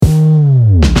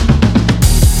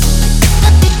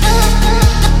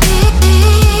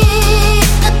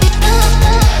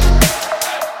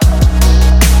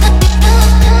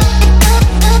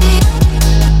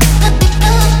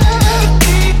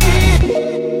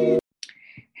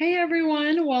Hey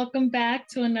everyone, welcome back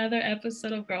to another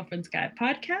episode of Girlfriend's Guide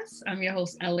Podcast. I'm your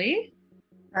host, Ellie.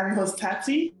 I'm your host,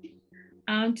 Tati.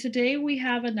 Today we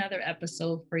have another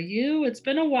episode for you. It's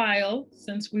been a while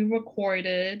since we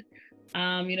recorded.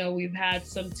 We've had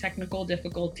some technical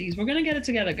difficulties. We're going to get it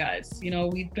together, guys.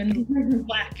 We've been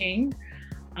lacking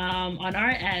on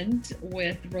our end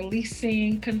with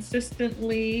releasing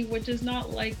consistently, which is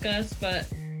not like us,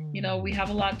 but we have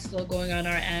a lot still going on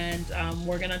our end.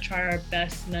 We're going to try our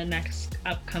best in the next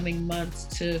upcoming months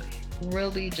to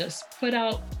really just put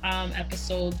out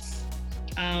episodes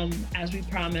as we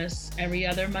promise every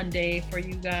other Monday for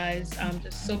you guys.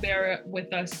 Just so bear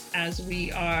with us as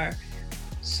we are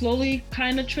slowly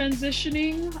kind of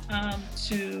transitioning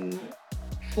to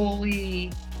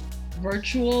fully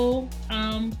virtual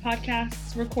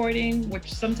podcasts recording,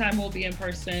 which sometime will be in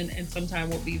person and sometime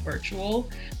will be virtual,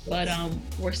 but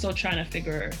we're still trying to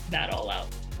figure that all out.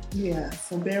 Yeah,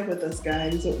 so bear with us,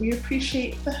 guys. We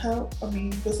appreciate the help,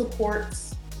 the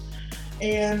supports,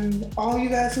 and all you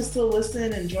guys who still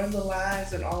listen and join the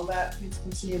lives and all that, please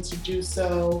continue to do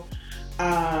so.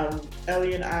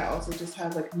 Ellie and I also just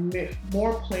have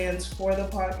more plans for the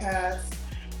podcast.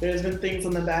 There's been things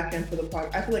on the back end for the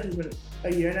podcast. I feel like it's been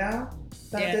a year now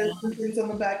that there's been things on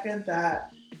the back end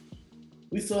that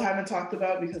we still haven't talked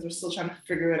about because we're still trying to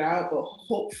figure it out. But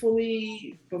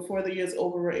hopefully before the year's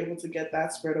over, we're able to get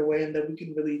that squared away and then we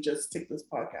can really just take this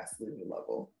podcast to a new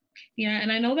level. Yeah,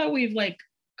 and I know that we've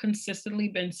consistently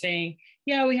been saying,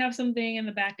 yeah, we have something in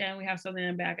the back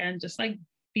end, just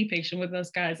be patient with us,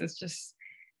 guys.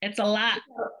 It's a lot.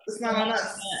 It's not on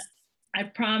us. I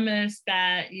promise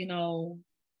that,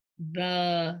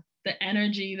 the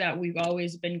energy that we've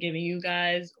always been giving you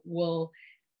guys will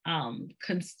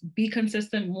be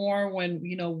consistent more when,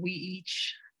 we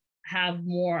each have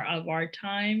more of our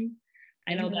time.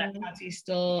 I know that Tati's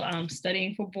still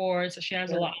studying for board, so she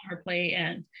has a lot on her plate,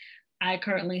 and I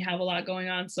currently have a lot going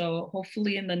on. So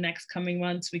hopefully in the next coming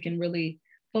months, we can really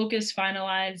focus,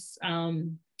 finalize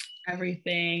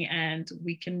everything, and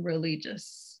we can really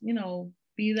just,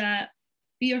 be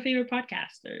your favorite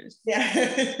podcasters.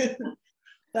 Yeah.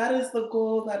 That is the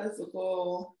goal.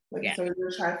 So we're going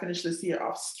to try to finish this year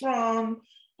off strong.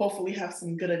 Hopefully have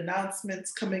some good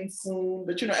announcements coming soon.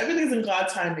 But, everything's in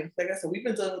God's timing. Like I said, we've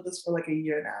been dealing with this for a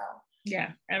year now.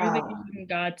 Yeah, everything is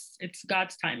in it's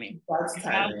God's timing. If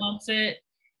God wants it,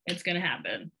 it's going to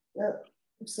happen. Yep.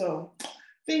 So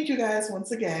thank you guys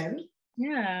once again.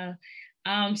 Yeah.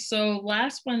 So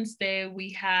last Wednesday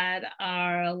we had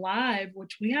our live,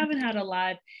 which we haven't had a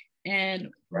live in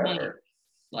months.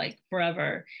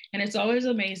 Forever. And it's always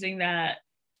amazing that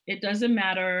it doesn't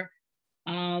matter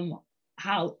how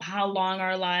long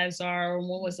our lives are or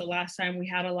when was the last time we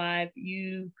had a live.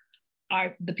 You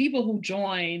are the people who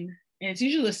join, and it's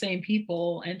usually the same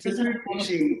people, and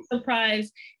sometimes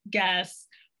surprise guests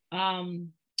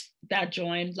that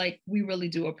joined. We really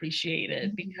do appreciate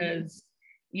it because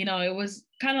it was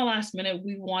kind of last minute.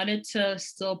 We wanted to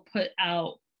still put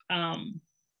out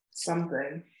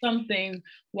something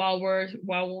while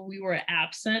we were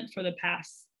absent for the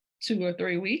past 2 or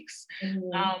 3 weeks.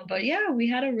 But yeah, we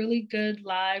had a really good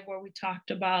live where we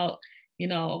talked about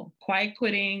quiet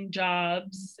quitting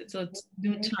jobs. It's a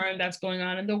new term that's going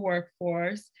on in the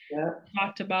workforce.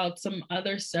 Talked about some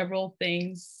other several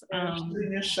things.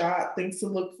 Shooting your shot, things to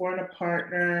look for in a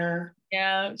partner.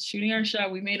 Yeah, shooting our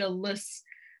shot. We made a list,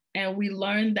 and we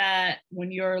learned that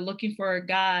when you're looking for a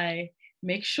guy,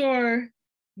 make sure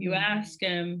you ask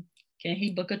him, can he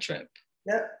book a trip?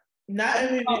 Yep. Not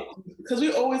every, because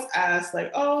we always ask,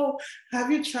 oh,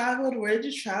 have you traveled? Where did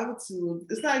you travel to?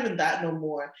 It's not even that no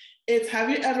more. It's, have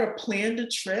you ever planned a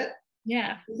trip?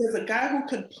 Yeah. Because a guy who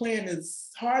can plan is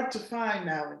hard to find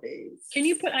nowadays. Can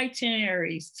you put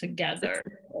itineraries together?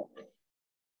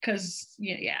 Because,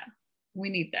 yeah, we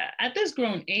need that. At this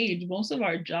grown age, most of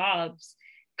our jobs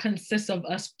consist of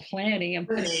us planning and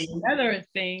putting together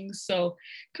things. So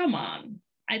come on.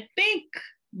 I think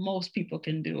most people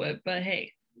can do it, but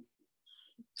hey.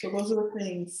 So those are the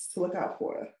things to look out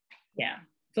for. Yeah.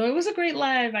 So it was a great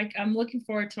live. I'm looking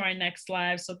forward to our next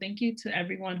live. So thank you to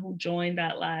everyone who joined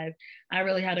that live. I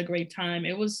really had a great time.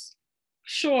 It was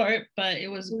short, but it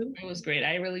was great.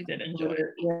 I really did enjoy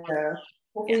it. Yeah.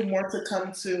 Hopefully more to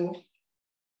come too.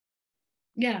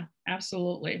 Yeah,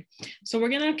 absolutely. So we're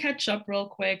going to catch up real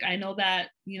quick. I know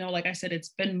that, like I said, it's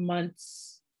been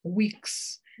months,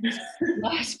 weeks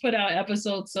last put out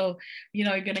episodes. So,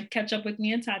 you're going to catch up with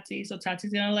me and Tati. So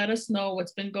Tati's going to let us know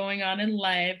what's been going on in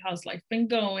life. How's life been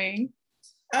going?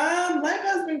 Life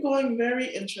has been going very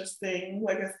interesting.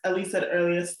 Like Ellie said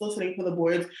earlier, still sitting for the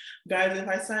boards. Guys, if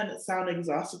I sound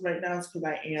exhausted right now, it's because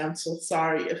I am. So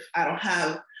sorry if I don't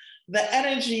have the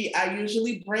energy I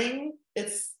usually bring,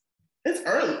 it's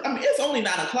early. I mean, it's only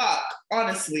 9 o'clock,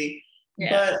 honestly.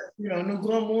 Yeah. But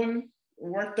New Moon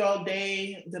worked all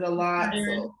day, did a lot.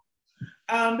 So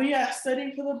but yeah,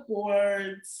 studying for the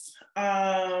boards.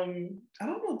 I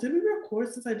don't know, did we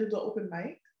record since I did the open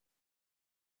mic?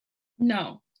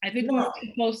 No, I think we were No.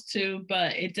 supposed to,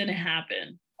 but it didn't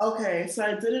happen. Okay, so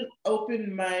I did an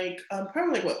open mic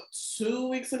probably like 2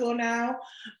 weeks ago now.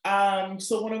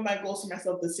 So one of my goals for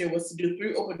myself this year was to do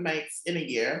 3 open mics in a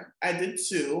year. I did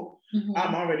 2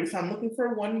 already, so I'm looking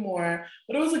for one more.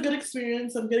 But it was a good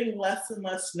experience. I'm getting less and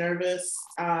less nervous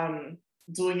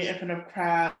doing it in front of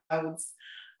crowds.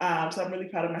 So I'm really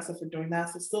proud of myself for doing that.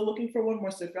 So still looking for one more.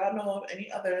 So if y'all know of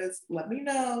any others, let me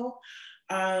know.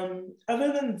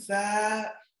 Other than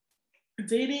that,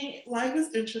 dating life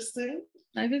is interesting.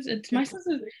 It's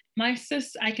my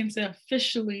sis, I can say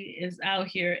officially is out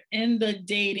here in the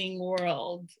dating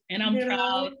world. And I'm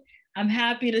proud. I'm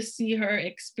happy to see her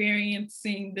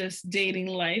experiencing this dating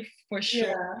life for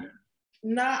sure.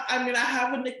 Yeah. I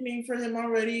have a nickname for him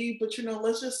already, but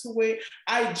let's just wait.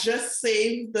 I just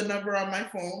saved the number on my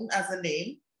phone as a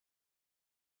name.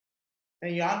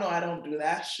 And y'all know I don't do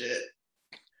that shit.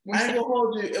 I ain't gonna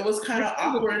hold you. It was kind of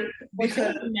awkward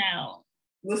because now.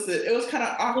 Listen, it was kind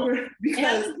of awkward because it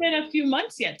hasn't been a few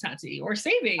months yet, Tati, or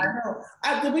saving. I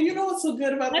know. But you know what's so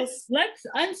good about this? Let's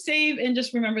unsave and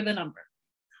just remember the number.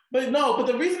 But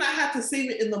the reason I had to save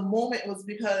it in the moment was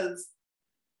because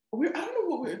I don't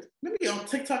know what we're maybe on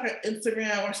TikTok or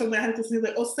Instagram or something. I had to say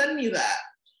like, oh, send me that.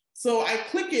 So I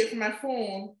click it from my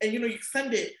phone, and you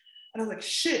send it, and I was like,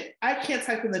 shit, I can't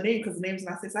type in the name because the name's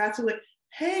not saved. So I had to like,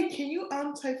 hey, can you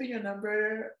type in your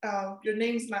number? Your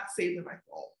name's not saved in my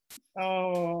phone.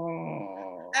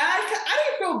 Oh. And I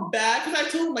didn't feel bad because I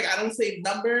told him like I don't save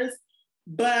numbers,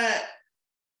 but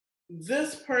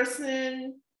this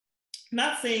person,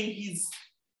 not saying he's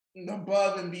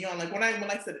above and beyond. Like when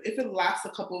I said if it lasts a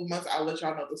couple of months, I'll let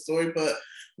y'all know the story. But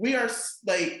we are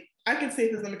like, I can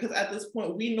say this because at this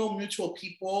point we know mutual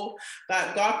people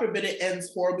that God forbid it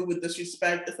ends horribly with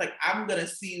disrespect. It's like I'm gonna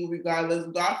see you regardless.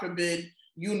 God forbid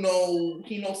he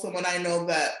knows someone I know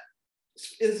that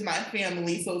is my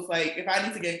family. So it's like if I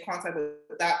need to get in contact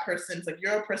with that person, it's like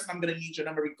you're a person I'm gonna need your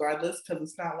number regardless, because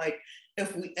it's not like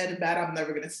if we end bad, I'm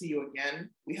never gonna see you again.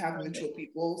 We have mutual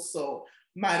people, so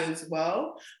might as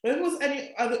well. But if it was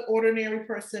any other ordinary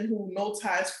person who no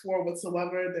ties for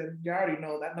whatsoever, then you already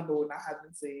know that number would not have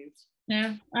been saved.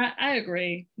 Yeah, I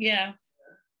agree. Yeah.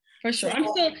 For sure.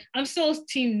 So, I'm still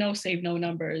team no save no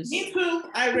numbers. Me too.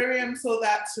 I very am so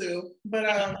that too.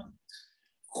 But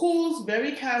cool's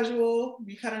very casual.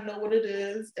 We kind of know what it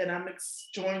is, and I'm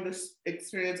enjoying this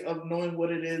experience of knowing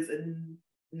what it is and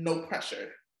no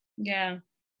pressure. Yeah.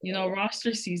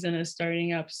 Roster season is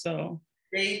starting up, so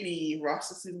baby,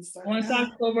 roster season starting once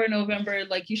October, November,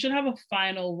 like you should have a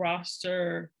final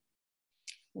roster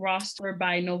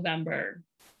by November.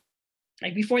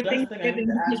 Like before Thanksgiving,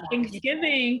 because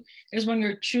Thanksgiving is when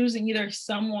you're choosing either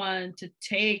someone to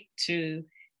take to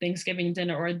Thanksgiving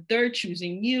dinner or they're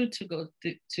choosing you to go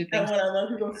to Thanksgiving. And when I love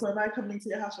people, so am I coming to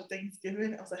your house for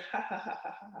Thanksgiving? I was like, ha ha ha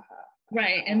ha ha ha.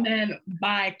 Right. And then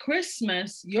by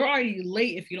Christmas, you're already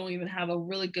late if you don't even have a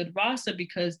really good roster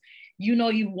because you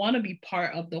want to be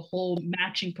part of the whole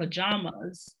matching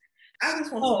pajamas. I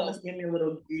just want someone to give me a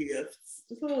little gift.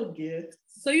 Just a little gift.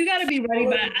 So you got to be ready.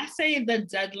 But I say the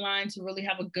deadline to really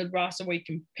have a good roster where you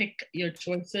can pick your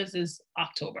choices is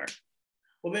October.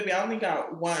 Well, baby, I only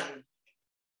got one.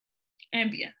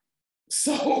 Ambient.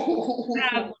 So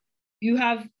you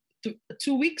have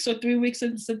 2 weeks or 3 weeks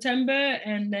in September,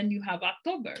 and then you have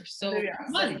October. So I'm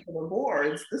studying for the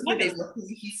boards. This nigga's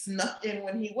lucky he snuck in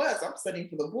when he was. I'm studying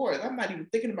for the boards. I'm not even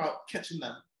thinking about catching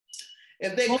them.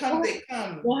 If they come, they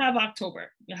come. We'll have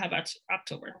October. You'll have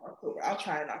October. I'll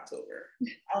try in October.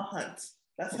 I'll hunt.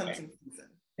 That's hunting season.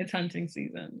 It's hunting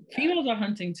season. Yeah. Females are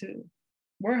hunting too.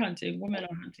 We're hunting. Women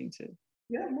are hunting too.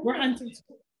 Yeah, we're hunting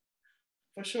too.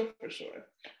 For sure.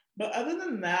 But other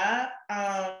than that,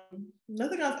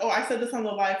 nothing else. Oh, I said this on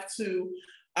the live too.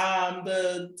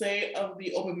 The day of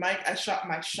the open mic, I shot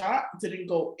my shot. Didn't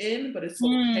go in, but it's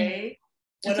okay.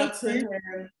 Went up to him.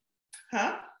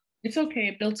 Huh? It's okay.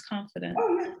 It builds confidence.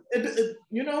 Oh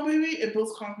yeah, baby, it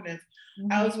builds confidence.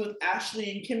 Mm-hmm. I was with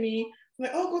Ashley and Kimmy. I'm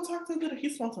like, oh, go talk to him. He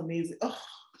smells amazing. Oh,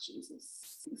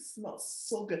 Jesus, he smells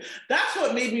so good. That's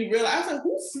what made me realize. I was like,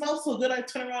 who smells so good? I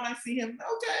turn around, I see him.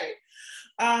 Okay.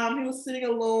 He was sitting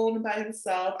alone by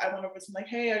himself. I went over to him like,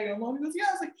 hey, are you alone? He goes, yeah.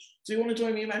 I was like, do you want to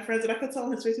join me and my friends? And I could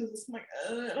tell his face was just like,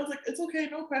 and I was like, it's okay,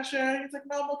 no pressure. He's like,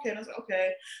 no, I'm okay. And I was like,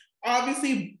 okay.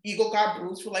 obviously ego got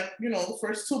bruised for like, the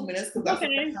first 2 minutes because that's the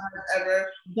first time I've ever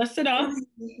dust it off.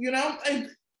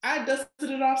 I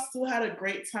dusted it off, still had a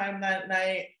great time that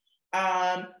night.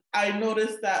 I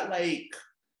noticed that like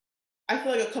I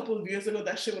feel like a couple of years ago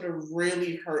that shit would have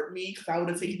really hurt me because I would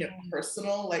have taken it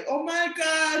personal. Like, oh my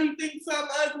God, he thinks I'm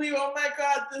ugly. Oh my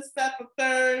God, this, that, the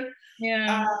third.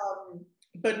 Yeah.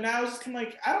 But now it's just kind of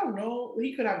like, I don't know.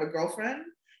 He could have a girlfriend.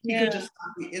 He could just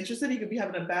not be interested. He could be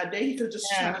having a bad day. He could just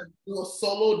try to do a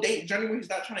solo date journey where he's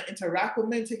not trying to interact with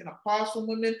men, taking a pause from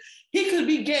women. He could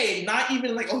be gay, not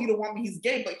even like, oh, he don't want me, he's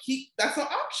gay, but that's an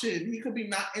option. He could be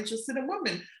not interested in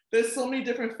women. There's so many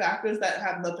different factors that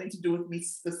have nothing to do with me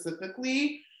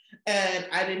specifically. And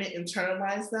I didn't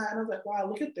internalize that. And I was like, wow,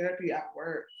 look at therapy at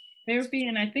work. Therapy,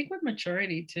 and I think with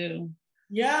maturity too.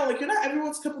 Yeah, like you're not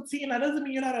everyone's cup of tea, and that doesn't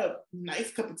mean you're not a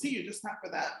nice cup of tea. You're just not for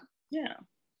that. Yeah.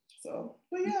 So,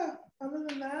 but yeah, other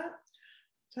than that, I'm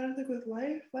trying to think with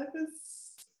life. Life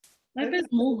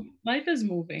is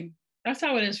moving. That's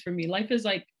how it is for me. Life is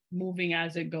like moving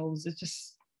as it goes. It's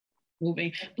just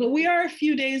moving. But we are a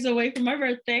few days away from my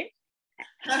birthday.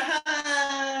 Yes.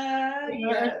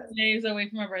 Days away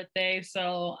from my birthday.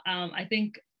 So I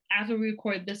think after we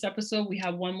record this episode, we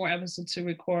have one more episode to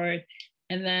record.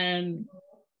 And then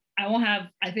I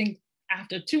think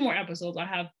after 2 more episodes, I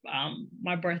have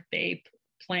my birthday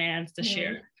plans to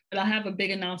share. But I'll have a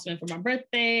big announcement for my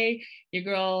birthday. Your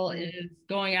girl is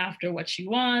going after what she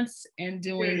wants and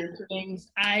doing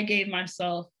things. I gave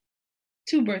myself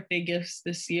 2 birthday gifts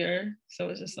this year. So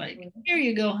it's just like, here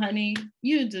you go, honey.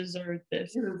 You deserve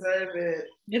this. You deserve it.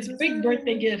 It's big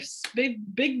birthday gifts.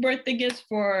 Big birthday gifts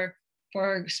for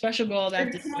special girl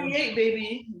that Big 28,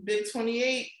 baby. Big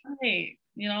 28. Hey,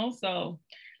 so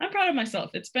I'm proud of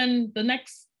myself. It's been the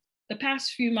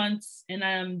past few months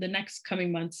and the next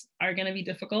coming months are going to be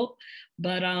difficult,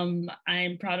 but I'm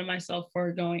proud of myself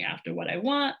for going after what I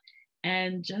want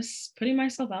and just putting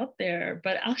myself out there.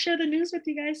 But I'll share the news with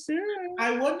you guys soon.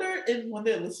 I wonder if when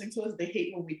they're listening to us, they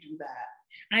hate when we do that.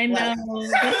 I know.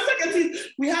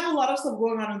 We have a lot of stuff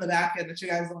going on in the back end that you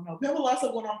guys don't know. We have a lot of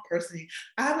stuff going on personally.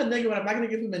 I have a nigga, but I'm not going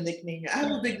to give him a nickname. I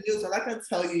have a big news, I'm not going to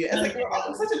tell you. It's like,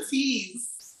 I'm such a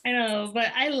tease. I know,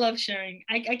 but I love sharing.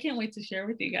 I can't wait to share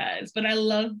with you guys, but I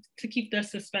love to keep the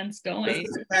suspense going.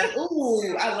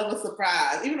 Ooh, I love a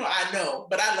surprise. Even though I know,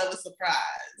 but I love a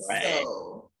surprise. Right.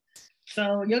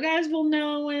 So you guys will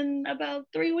know in about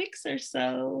 3 weeks or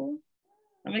so.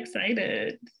 I'm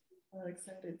excited. I'm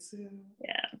excited too.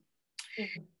 Yeah.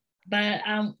 But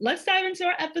let's dive into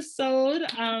our episode.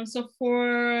 So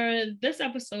for this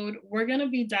episode, we're going to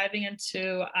be diving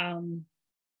into,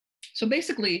 so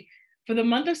basically, for the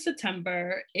month of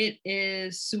September, it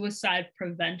is Suicide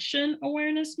Prevention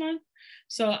Awareness Month.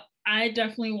 So I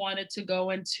definitely wanted to go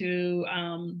into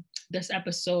this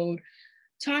episode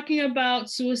talking about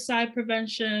suicide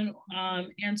prevention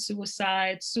and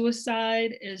suicide.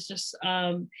 Suicide is just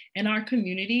in our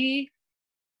community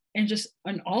and just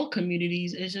in all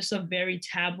communities is just a very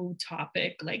taboo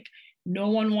topic. Like no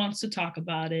one wants to talk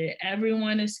about it.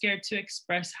 Everyone is scared to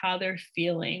express how they're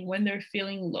feeling when they're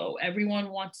feeling low. Everyone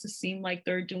wants to seem like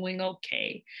they're doing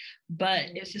okay. But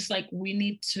it's just like we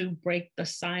need to break the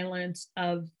silence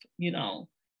of,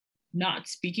 not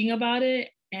speaking about it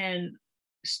and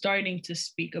starting to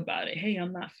speak about it. Hey,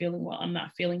 I'm not feeling well. I'm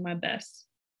not feeling my best.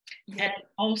 Yeah. And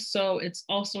also, it's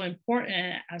also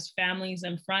important as families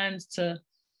and friends to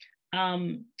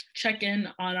check in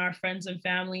on our friends and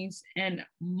families, and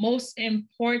most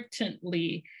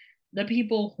importantly, the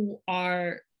people who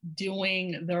are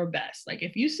doing their best. Like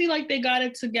if you see like they got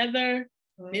it together,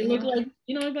 they look like, like,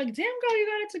 damn girl, you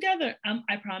got it together.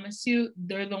 I promise you,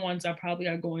 they're the ones that probably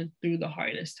are going through the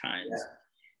hardest times. Yeah.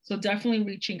 So definitely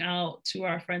reaching out to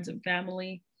our friends and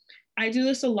family. I do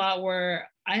this a lot where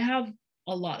I have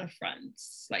a lot of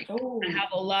friends. Like I have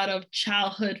a lot of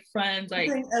childhood friends. Like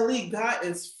one thing Ellie got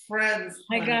is friends.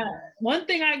 One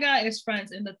thing I got is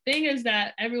friends. And the thing is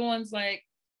that everyone's like,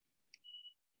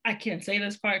 I can't say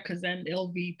this part because then it'll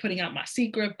be putting out my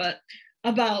secret, but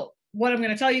about what I'm going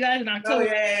to tell you guys in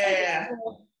October.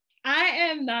 I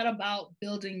am not about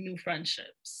building new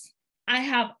friendships. I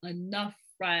have enough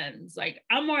friends. Like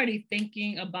I'm already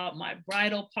thinking about my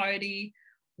bridal party.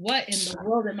 What in the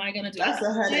world am I going to do? That's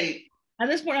a headache. At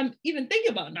this point, I'm even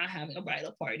thinking about not having a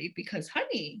bridal party because,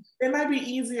 honey, it might be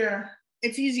easier.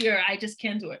 It's easier. I just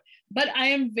can't do it. But I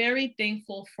am very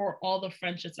thankful for all the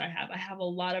friendships I have. I have a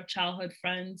lot of childhood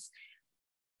friends,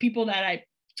 people that I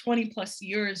 20 plus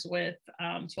years with,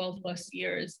 12 plus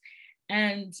years.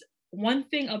 And one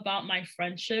thing about my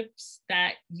friendships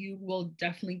that you will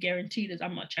definitely guarantee is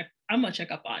I'm gonna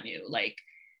check up on you. Like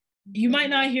you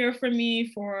might not hear from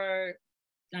me for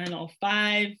I don't know,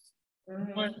 5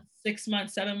 Mm-hmm. months, 6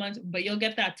 months, 7 months, but you'll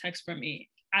get that text from me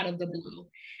out of the blue.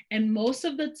 And most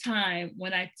of the time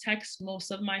when I text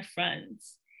most of my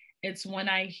friends, it's when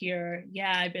I hear,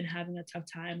 yeah, I've been having a tough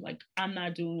time. Like, I'm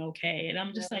not doing okay. And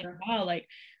I'm just like, wow, like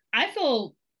I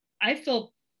feel,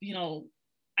 you know,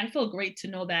 I feel great to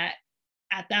know that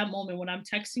at that moment when I'm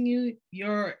texting you,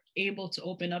 you're able to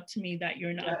open up to me that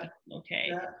you're not doing okay.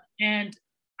 Yeah. And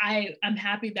I'm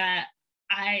happy that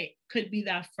I could be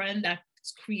that friend that's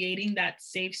creating that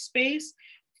safe space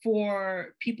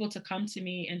for people to come to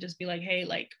me and just be like, hey,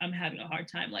 like I'm having a hard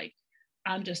time. Like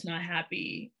I'm just not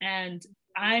happy. And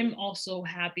I'm also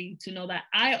happy to know that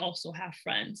I also have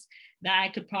friends that I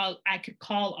could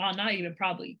call on, not even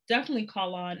probably, definitely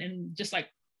call on and just like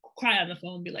cry on the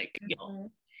phone and be like,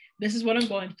 yo, this is what I'm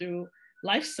going through.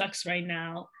 Life sucks right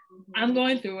now. I'm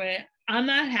going through it. I'm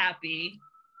not happy.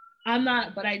 I'm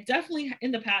not, but I definitely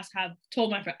in the past have told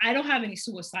my friend, I don't have any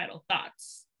suicidal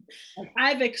thoughts. Like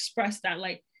I've expressed that,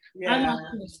 like, I'm not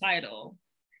suicidal,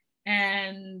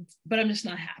 but I'm just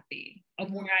not happy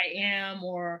of where I am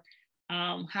or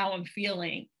how I'm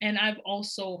feeling. And I've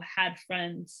also had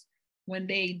friends when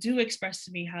they do express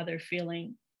to me how they're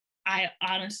feeling, I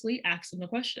honestly ask them the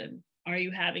question, are you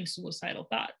having suicidal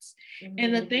thoughts?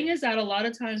 And the thing is that a lot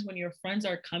of times when your friends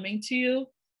are coming to you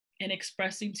and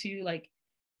expressing to you like,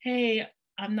 hey,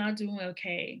 I'm not doing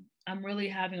okay, I'm really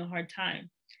having a hard time,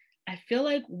 I feel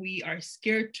like we are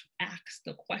scared to ask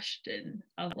the question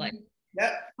of like,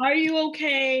 are you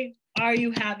okay? Are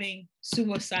you having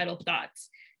suicidal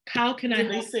thoughts? How can I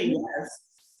help say you?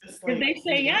 yes? If they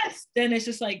say yes, then it's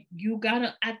just like, you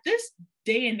gotta, at this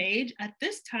day and age, at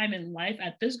this time in life,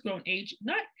 at this grown age,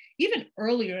 not even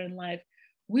earlier in life,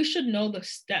 we should know the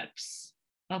steps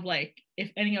of like,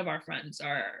 if any of our friends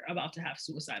are about to have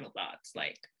suicidal thoughts,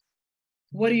 like,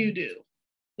 what do you do?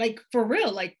 Like, for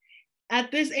real, like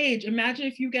at this age, imagine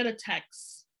if you get a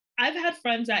text. I've had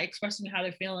friends that express to me how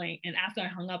they're feeling, and after I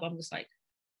hung up, I'm just like,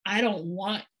 I don't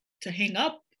want to hang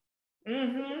up.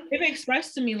 They've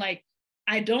expressed to me like,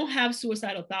 I don't have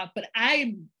suicidal thought, but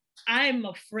I'm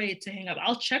afraid to hang up.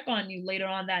 I'll check on you later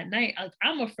on that night.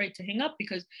 I'm afraid to hang up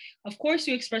because, of course,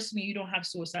 you expressed to me you don't have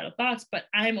suicidal thoughts, but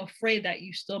I'm afraid that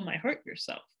you still might hurt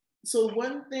yourself. So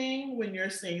one thing when you're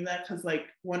saying that, because like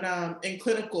when in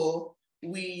clinical,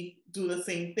 we do the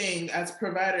same thing as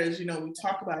providers, you know, we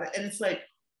talk about it. And it's like,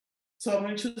 so I'm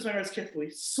going to choose my words carefully.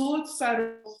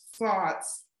 Suicidal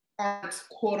thoughts aren't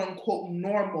quote unquote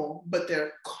normal, but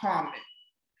they're common.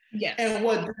 Yes. And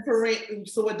what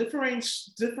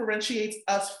differentiates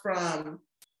us from,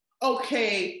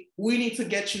 okay, we need to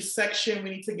get you section, we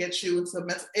need to get you into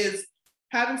mess, is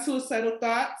having suicidal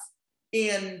thoughts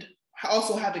and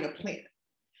also having a plan.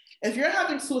 If you're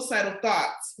having suicidal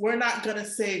thoughts, we're not going to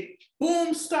say,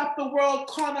 boom, stop the world,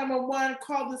 call 911,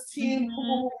 call this team.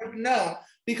 No,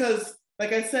 because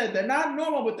like I said, they're not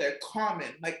normal, but they're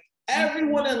common. Like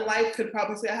everyone in life could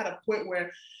probably say, I had a point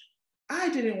where I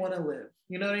didn't want to live.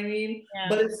 You know what I mean? Yeah.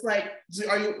 But it's like,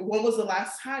 when was the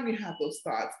last time you had those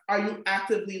thoughts? Are you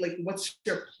actively, like, what's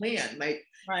your plan? Like,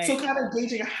 so kind of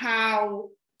gauging how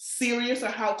serious or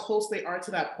how close they are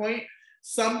to that point.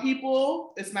 Some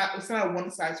people, it's not a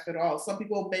one size fit all. Some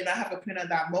people may not have a plan at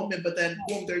that moment, but then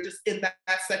boom, they're just in that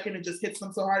second, it just hits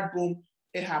them so hard, boom,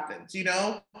 it happens, you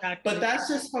know? Exactly. But that's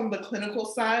just from the clinical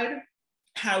side,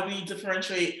 how we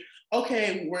differentiate,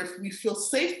 okay, we feel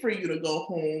safe for you to go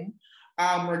home.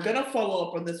 We're going to follow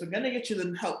up on this. We're going to get you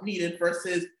the help needed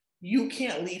versus you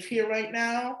can't leave here right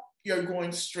now. You're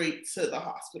going straight to the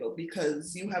hospital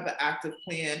because you have an active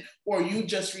plan, or you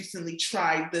just recently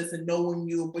tried this and no one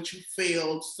knew, but you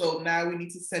failed. So now we need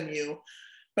to send you.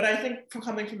 But I think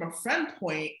coming from a friend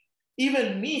point,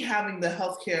 even me having the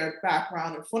healthcare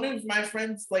background, if one of my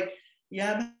friends like,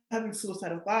 yeah, I'm having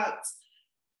suicidal thoughts,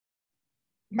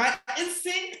 my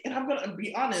instinct, and I'm going to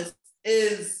be honest,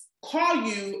 is call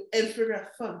you and figure out,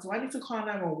 fuck, do I need to call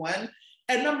 911?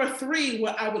 And number 3,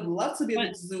 what I would love to be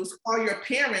able to do is call your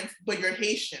parents, but you're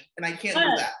Haitian and I can't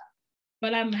do that.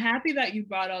 But I'm happy that you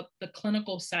brought up the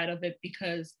clinical side of it,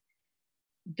 because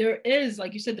there is,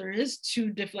 like you said, there is 2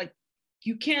 different, like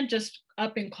you can't just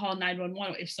up and call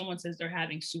 911 if someone says they're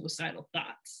having suicidal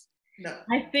thoughts. No.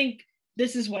 I think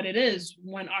this is what it is.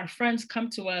 When our friends come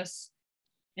to us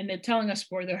and they're telling us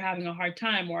where they're having a hard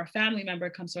time, or a family member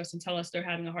comes to us and tell us they're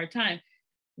having a hard time,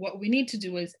 what we need to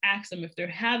do is ask them if they're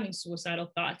having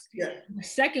suicidal thoughts. Yeah. The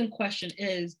second question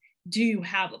is, do you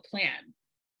have a plan?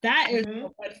 That is a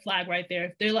red flag right there.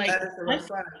 If they're like,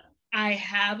 I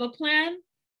have a plan,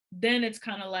 then it's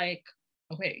kind of like,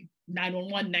 okay,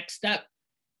 911, next step,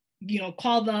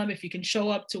 call them if you can show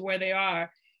up to where they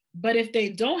are. But if they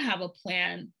don't have a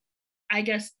plan, I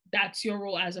guess that's your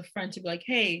role as a friend to be like,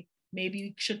 hey, maybe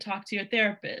you should talk to your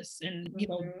therapist and, you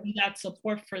know, be that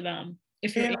support for them.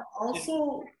 If you're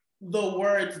also the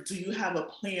words, do you have a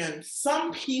plan?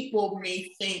 Some people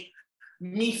may think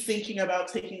me thinking about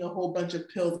taking a whole bunch of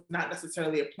pills, not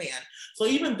necessarily a plan. So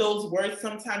even those words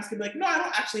sometimes can be like, no, I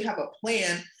don't actually have a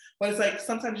plan. But it's like,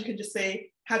 sometimes you can just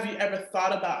say, have you ever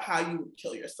thought about how you would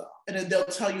kill yourself? And then they'll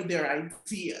tell you their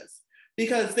ideas.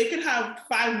 Because they could have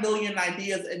 5 million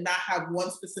ideas and not have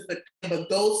one specific plan, but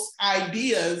those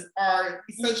ideas are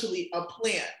essentially a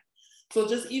plan. So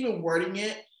just even wording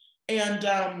it. And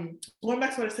going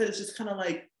back to what I said, it's just kind of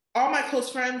like, all my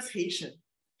close friends, Haitian.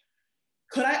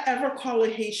 Could I ever call a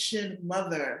Haitian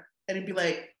mother and be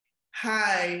like,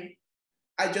 hi,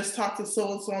 I just talked to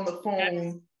so-and-so on the phone.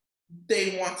 Yes.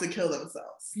 They want to kill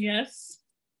themselves. Yes.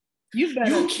 You better.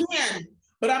 You can,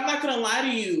 but I'm not going to lie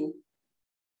to you.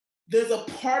 There's a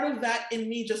part of that in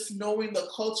me just knowing the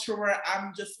culture where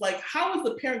I'm just like, how is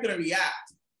the parent going to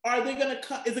react? Are they going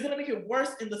to is it going to make it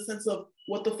worse in the sense of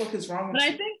what the fuck is wrong with you?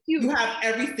 I think you have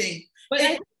everything.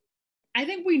 But I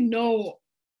think we know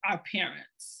our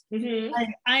parents. Mm-hmm.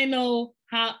 I know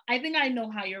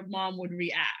how your mom would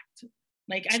react.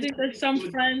 Like, I think there's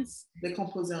some friends. They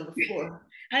compose on the floor.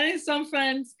 I think some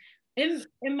friends in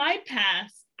my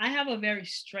past, I have a very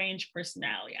strange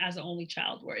personality as an only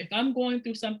child where if I'm going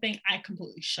through something, I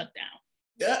completely shut down.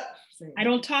 Yeah. I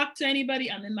don't talk to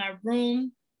anybody. I'm in my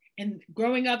room. And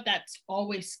growing up, that's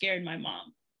always scared my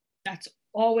mom. That's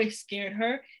always scared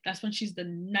her. That's when she's the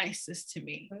nicest to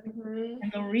me. Mm-hmm.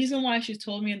 And the reason why she's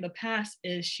told me in the past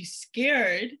is she's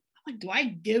scared. I'm like, do I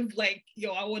give like,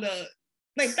 I would have,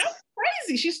 like, that's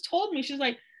crazy. She's told me, she's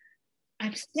like,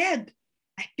 I'm scared.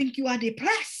 I think you are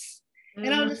depressed. Mm-hmm.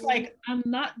 And I'm just like, I'm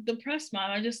not depressed,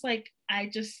 Mom. I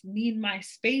just need my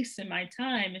space and my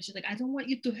time. And she's like, I don't want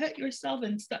you to hurt yourself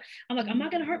and stuff. I'm like, I'm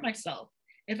not going to hurt myself.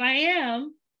 If I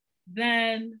am,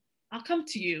 then I'll come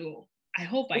to you. I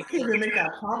hope I can make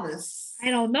that promise. I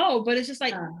don't know, but it's just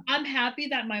like, I'm happy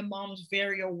that my mom's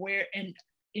very aware and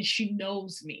she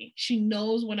knows me. She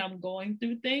knows when I'm going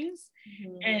through things.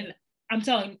 Mm-hmm. And I'm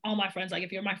telling all my friends, like,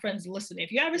 if you're my friends listening,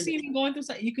 if you ever see me going through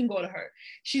something, you can go to her.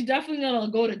 She's definitely going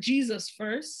to go to Jesus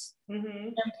first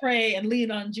and pray and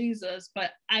lean on Jesus.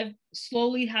 But I've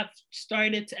slowly have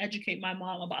started to educate my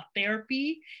mom about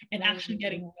therapy and actually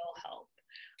getting real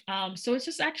help. So it's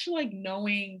just actually like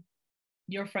knowing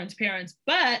your friend's parents.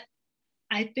 But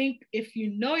I think if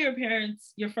you know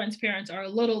your friend's parents are a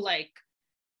little like,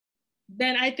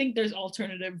 then I think there's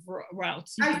alternative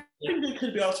routes. I think there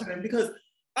could be alternative because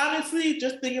honestly,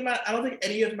 just thinking about it, I don't think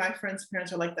any of my friends'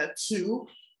 parents are like that too,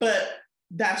 but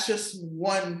that's just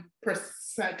 1%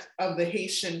 of the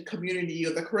Haitian community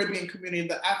or the Caribbean community,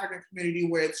 the African community,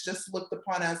 where it's just looked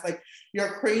upon as like,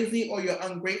 you're crazy or you're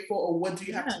ungrateful, or what do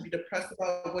you have to be depressed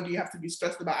about? What do you have to be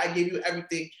stressed about? I gave you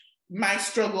everything. My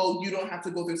struggle, you don't have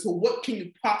to go through. So what can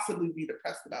you possibly be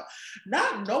depressed about?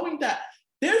 Not knowing that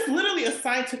there's literally a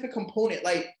scientific component.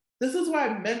 Like, this is why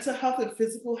mental health and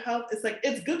physical health, it's like,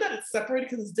 it's good that it's separated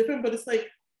because it's different, but it's like,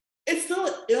 it's still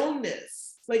an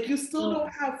illness. Like, you still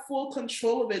don't have full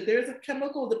control of it. There's a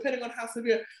chemical, depending on how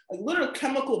severe, like literal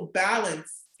chemical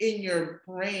balance in your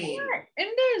brain. And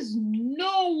there's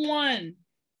no one,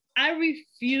 I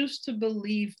refuse to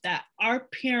believe that our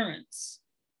parents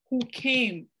who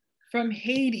came from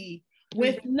Haiti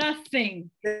with nothing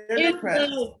in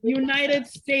the United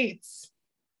States,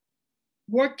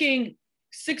 working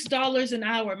 $6 an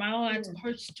hour. My mom,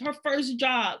 her first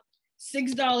job,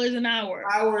 $6 an hour.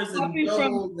 Hours and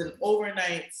doubles and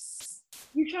overnights.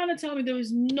 You're trying to tell me there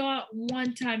was not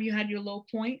one time you had your low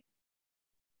point?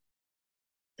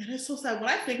 And it's so sad. When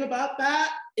I think about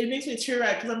that, it makes me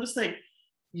tear-eyed because I'm just like,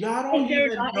 y'all don't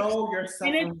even know you're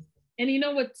suffering. And you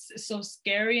know what's so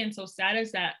scary and so sad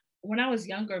is that when I was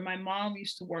younger, my mom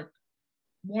used to work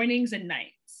mornings and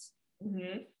nights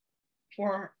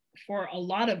for a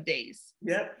lot of days.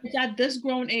 Yep. At this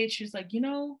grown age, she's like,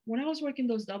 when I was working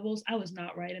those doubles, I was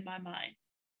not right in my mind.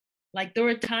 Like, there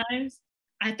were times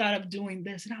I thought of doing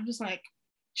this and I'm just like,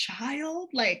 child,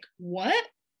 like, what?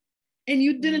 And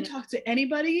you didn't talk to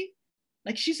anybody?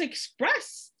 Like, she's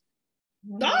expressed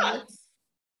thoughts.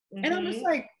 And I'm just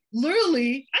like,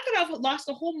 literally, I could have lost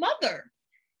a whole mother.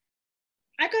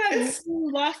 I could have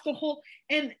lost the whole,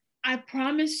 and I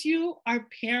promise you, our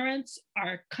parents,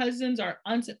 our cousins, our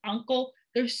aunts and uncle,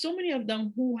 there's so many of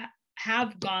them who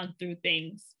have gone through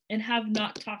things and have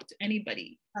not talked to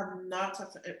anybody. I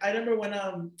remember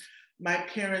when my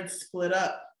parents split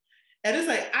up, and it's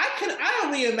like,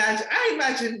 I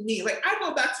imagine me, like, I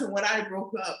go back to when I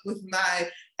broke up with my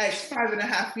ex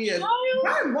 5.5 years.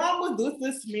 My mom was with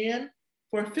this man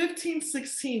for 15,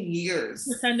 16 years.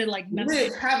 Pretended like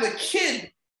nothing. Have a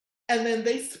kid, and then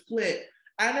they split.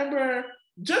 I remember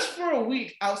just for a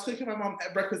week, I was cooking my mom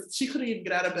at breakfast. She couldn't even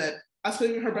get out of bed. I was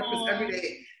cooking her breakfast every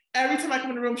day. Every time I come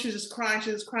in the room, she's just crying.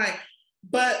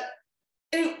 But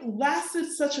it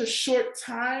lasted such a short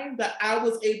time that I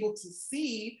was able to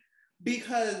see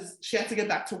because she had to get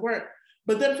back to work.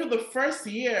 But then for the first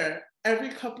year, every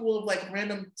couple of like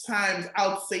random times, I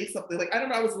would say something. Like, I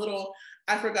remember I was little,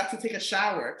 I forgot to take a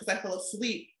shower because I fell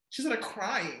asleep. She started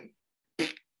crying.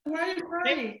 Why are you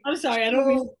crying? I'm sorry, I don't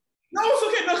mean. No, it's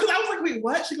okay. No, because I was like, wait,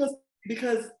 what? She goes,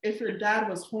 because if your dad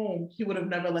was home, he would have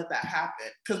never let that happen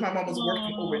because my mom was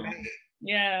working overnight.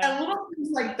 Yeah. And little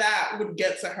things like that would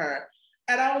get to her.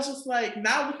 And I was just like,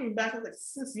 now looking back, I was like,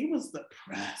 sis, you was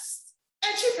depressed.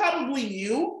 And she probably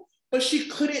knew, but she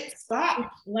couldn't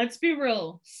stop. Let's be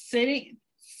real. Thinking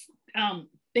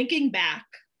back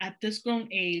at this grown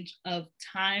age of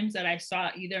times that I saw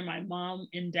either my mom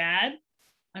and dad,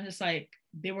 I'm just like,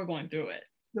 they were going through it.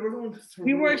 They were going through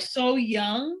We were so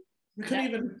young. We couldn't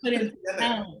even put it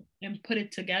together. And put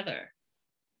it together.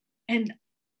 And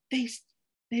they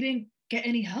didn't get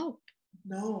any help.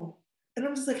 No. And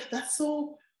I'm just like, that's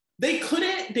so, they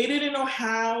didn't know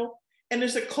how. And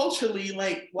there's like culturally,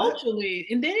 like, what? Culturally.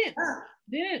 And they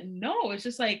didn't know. It's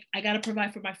just like, I got to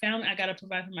provide for my family. I got to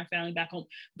provide for my family back home.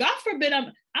 God forbid,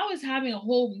 I was having a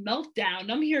whole meltdown.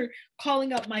 I'm here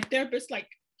calling up my therapist like,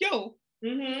 yo,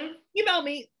 email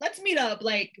me. Let's meet up.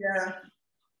 Like, yeah.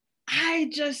 I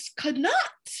just could not.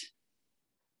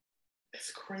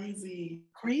 It's crazy.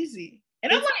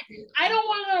 And I'm like, I don't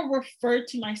want to refer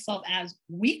to myself as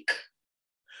weak.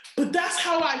 But that's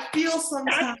how I feel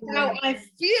sometimes. That's how I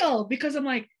feel because I'm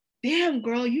like, damn,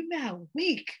 girl, you mad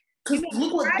weak. Because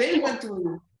look what they went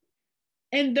through.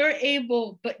 And they're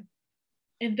able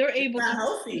it's not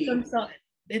healthy.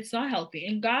 It's not healthy.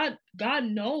 And God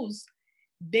knows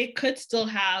they could still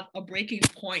have a breaking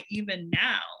point even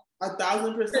now.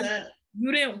 1,000%.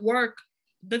 You didn't work.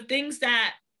 The things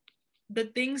that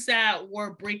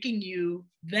were breaking you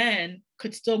then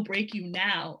could still break you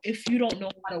now if you don't know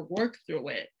how to work through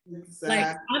it.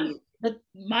 Exactly. Like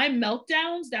my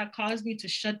meltdowns that caused me to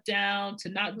shut down, to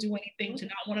not do anything, to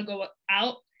not want to go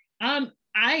out.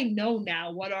 I know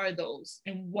now what are those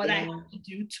and what I have to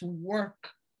do to work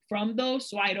from those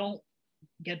so I don't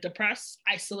get depressed,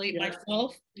 isolate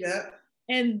myself. Yeah.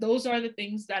 And those are the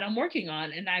things that I'm working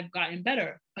on and I've gotten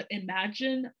better. But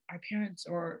imagine our parents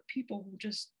or people who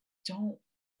just don't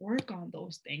work on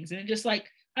those things. And it's just like,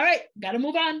 all right, gotta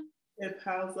move on. It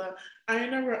piles up. I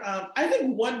remember, I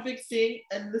think one big thing,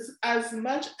 and this, as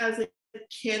much as it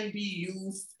can be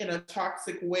used in a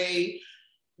toxic way,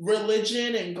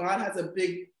 religion and God has a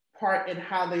big part in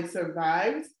how they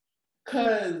survived.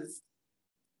 Because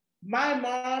my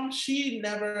mom, she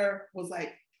never was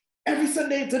like, every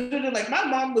Sunday, like my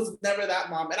mom was never that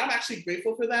mom. And I'm actually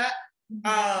grateful for that.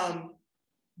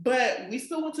 But we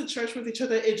still went to church with each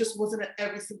other. It just wasn't an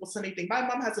every single Sunday thing. My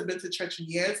mom hasn't been to church in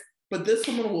years, but this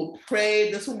woman will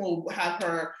pray. This woman will have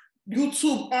her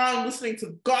YouTube on, listening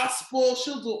to gospel.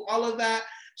 She'll do all of that.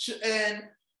 And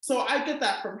so I get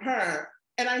that from her.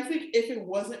 And I think if it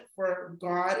wasn't for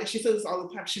God, and she says this all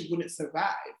the time, she wouldn't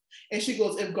survive. And she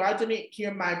goes, if God didn't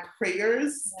hear my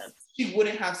prayers, she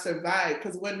wouldn't have survived.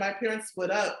 Because when my parents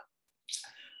split up,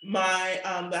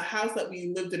 the house that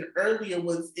we lived in earlier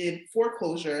was in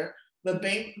foreclosure. The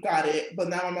bank got it, but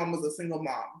now my mom was a single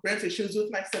mom. Granted, she was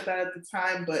with my stepdad at the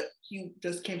time, but he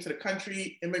just came to the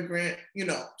country, immigrant,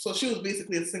 so she was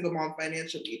basically a single mom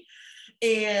financially.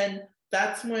 And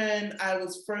that's when I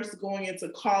was first going into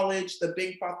college. The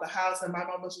bank bought the house, and my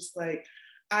mom was just like,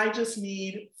 I just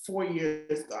need 4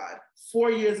 years, God. 4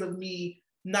 years of me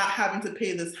not having to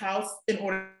pay this house in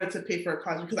order to pay for a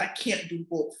college because I can't do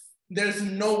both. There's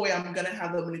no way I'm going to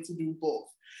have the money to do both.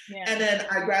 Yeah. And then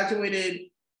I graduated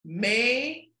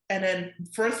May, and then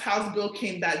first house bill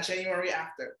came that January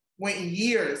after. Went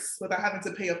years without having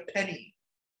to pay a penny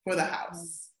for the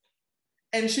house.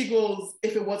 And she goes,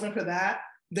 if it wasn't for that,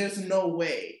 there's no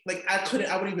way. Like I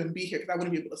wouldn't even be here because I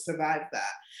wouldn't be able to survive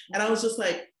that. And I was just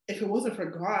like, if it wasn't for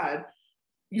God,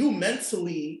 you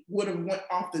mentally would have went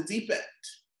off the deep end.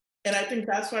 And I think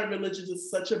that's why religion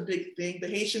is such a big thing. The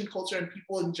Haitian culture and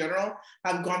people in general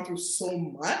have gone through so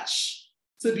much.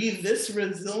 To be this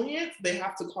resilient, they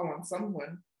have to call on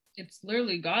someone. It's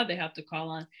literally God they have to call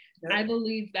on. Yep. I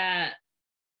believe that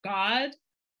God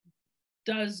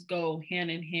does go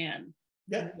hand in hand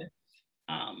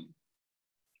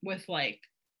with like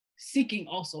seeking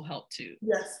also help too.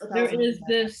 Yes.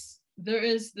 There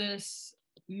is this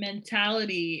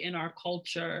mentality in our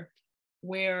culture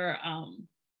where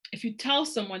if you tell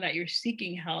someone that you're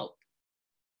seeking help,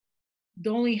 the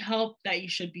only help that you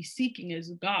should be seeking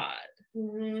is God,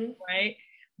 right?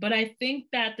 But I think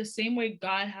that the same way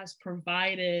God has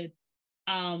provided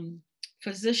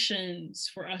physicians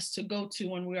for us to go to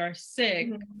when we are sick,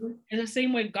 in the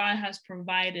same way God has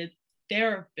provided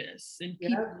therapists and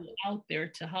people out there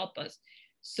to help us.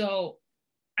 So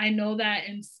I know that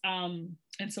in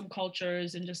some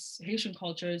cultures and just Haitian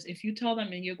cultures, if you tell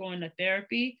them and you're going to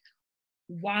therapy,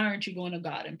 why aren't you going to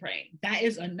God and praying? That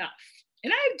is enough.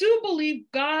 And I do believe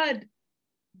God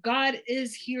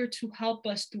is here to help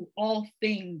us through all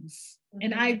things.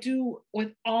 And I do,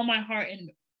 with all my heart and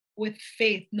with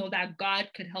faith, know that God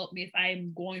could help me if I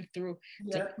am going through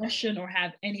depression or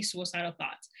have any suicidal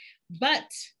thoughts. But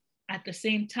at the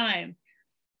same time,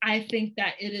 I think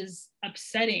that it is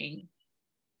upsetting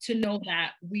to know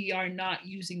that we are not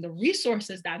using the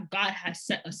resources that God has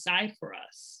set aside for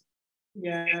us.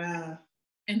 Yeah.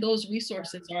 And those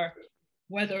resources are,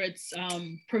 whether it's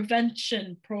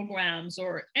prevention programs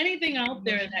or anything out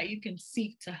there that you can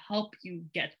seek to help you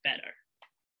get better.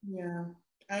 Yeah,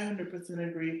 I 100%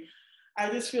 agree.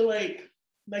 I just feel like,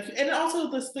 and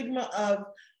also the stigma of,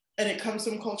 and it comes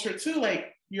from culture too,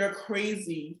 like, you're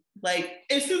crazy. Like,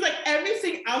 it seems like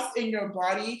everything else in your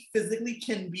body physically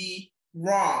can be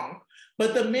wrong.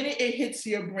 But the minute it hits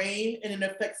your brain and it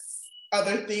affects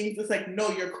other things, it's like, no,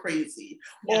 you're crazy.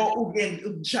 Yeah. Or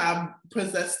again, job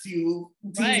possessed you,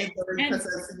 demons are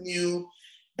possessing you.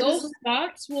 Those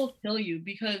thoughts will kill you,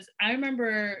 because I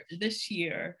remember this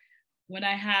year when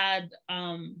I had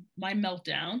my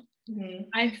meltdown,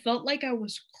 I felt like I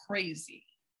was crazy.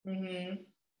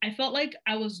 I felt like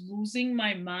I was losing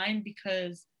my mind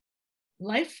because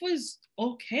life was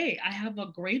okay. I have a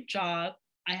great job.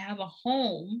 I have a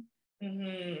home.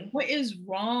 What is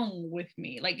wrong with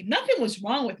me? Like, nothing was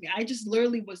wrong with me. I just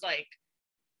literally was like,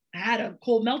 I had a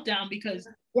cold meltdown because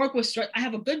work was stress. I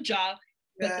have a good job,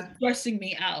 but it's stressing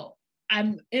me out.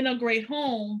 I'm in a great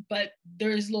home, but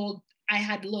I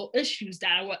had little issues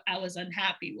that I was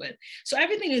unhappy with. So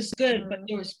everything is good, but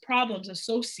there was problems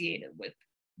associated with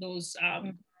those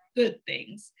good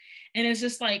things. And it's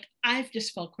just like, I've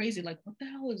just felt crazy. Like, what the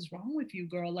hell is wrong with you,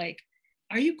 girl? Like,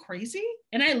 are you crazy?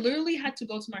 And I literally had to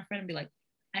go to my friend and be like,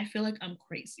 I feel like I'm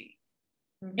crazy.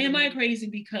 Am I crazy?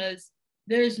 Because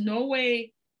there's no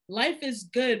way, life is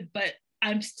good, but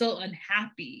I'm still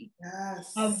unhappy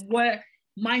of what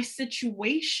my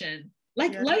situation.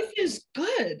 Like, life is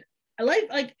good.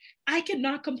 Like, I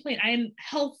cannot complain. I am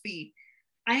healthy.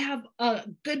 I have a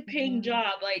good paying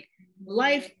job. Like,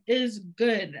 life is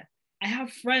good. I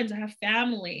have friends. I have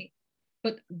family.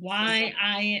 But why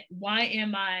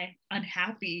am I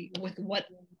unhappy with what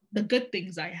the good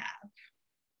things I have?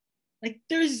 Like,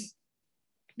 there's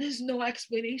no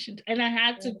explanation. And I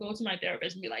had to go to my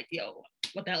therapist and be like, yo,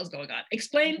 what the hell is going on?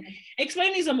 Explain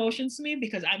these emotions to me,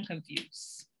 because I'm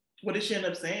confused. What did she end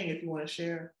up saying, if you want to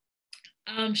share?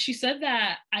 She said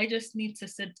that I just need to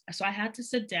so I had to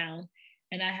sit down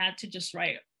and I had to just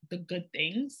write the good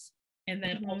things, and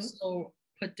then also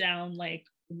put down like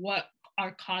what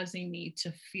are causing me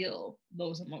to feel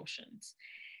those emotions.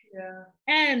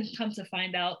 And come to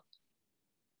find out,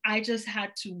 I just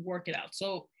had to work it out.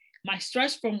 So my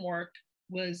stress from work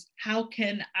was, how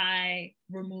can I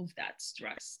remove that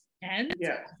stress? And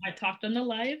I talked on the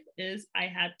live is I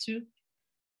had to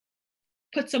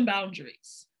put some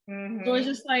boundaries. So it's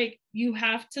just like, you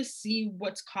have to see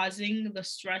what's causing the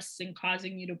stress and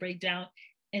causing you to break down,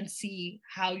 and see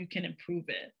how you can improve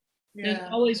it. There's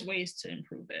always ways to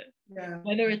improve it.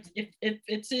 Whether it's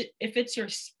if it's your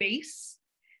space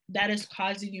that is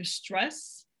causing you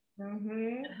stress,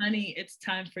 honey, it's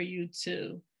time for you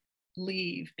to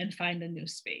leave and find a new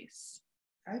space.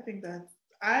 I think that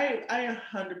I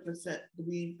 100%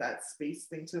 believe that space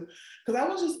thing too. Because I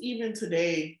was just, even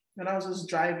today when I was just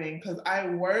driving, because I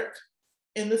work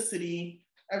in the city.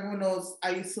 Everyone knows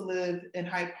I used to live in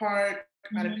Hyde Park,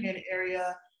 Mattapan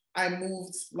area. I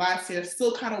moved last year,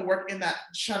 still kind of work in that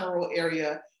general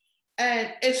area.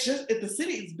 And it's just, the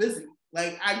city is busy.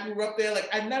 Like, I grew up there. Like,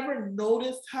 I never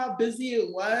noticed how busy it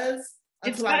was.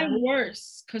 It's gotten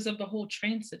worse because of the whole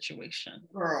train situation.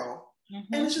 Girl.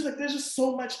 And it's just like, there's just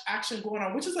so much action going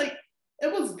on, which is like,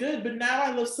 it was good. But now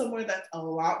I live somewhere that's a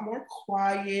lot more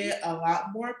quiet, a lot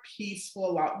more peaceful,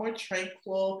 a lot more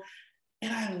tranquil.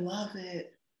 And I love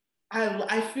it.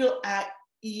 I feel at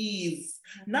ease.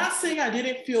 Not saying I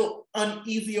didn't feel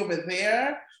uneasy over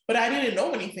there, but I didn't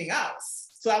know anything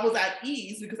else. So I was at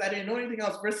ease because I didn't know anything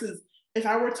else, versus if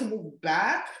I were to move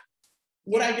back,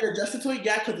 would I get adjusted to it?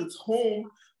 Yeah, because it's home,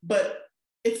 but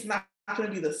it's not going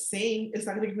to be the same. It's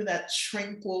not going to give me that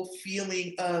tranquil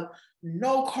feeling of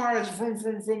no cars vroom,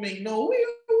 vroom, vrooming, no,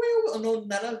 no,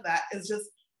 none of that. It's just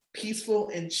peaceful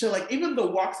and chill. Like even the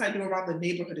walks I do around the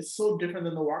neighborhood is so different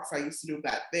than the walks I used to do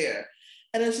back there.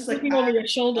 And it's just like Looking over your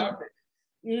shoulder.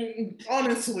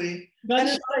 Honestly. And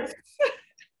it's like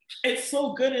it's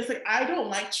so good. It's like I don't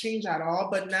like change at all,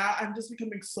 but now I'm just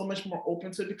becoming so much more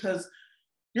open to it because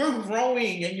you're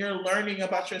growing and you're learning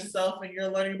about yourself and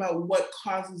you're learning about what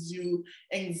causes you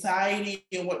anxiety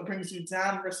and what brings you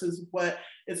down versus what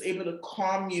is able to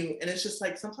calm you. And it's just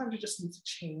like sometimes you just need to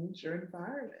change your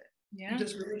environment. Yeah. You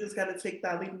just really just got to take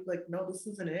that leap and be like, no, this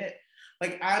isn't it.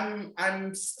 Like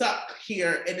I'm stuck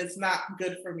here and it's not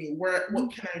good for me. What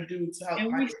can I do to help?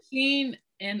 And we've seen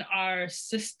in our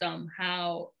system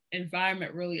how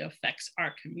environment really affects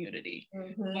our community.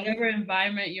 Mm-hmm. Whatever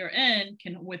environment you're in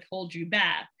can withhold you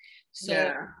back.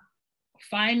 So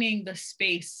finding the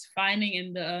space, finding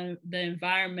in the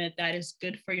environment that is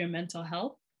good for your mental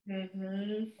health,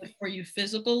 good for you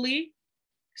physically,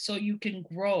 so you can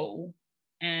grow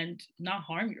and not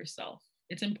harm yourself.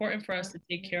 It's important for us to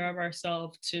take care of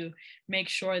ourselves, to make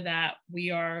sure that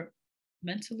we are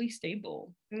mentally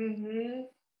stable. We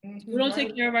don't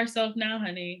take care of ourselves now,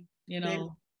 honey.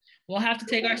 We'll have to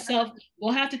take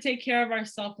care of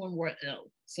ourselves when we're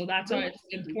ill. So that's why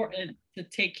it's important to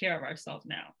take care of ourselves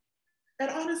now. And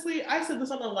honestly, I said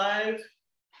this on the live,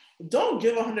 don't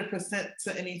give 100%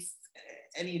 to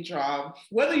any job,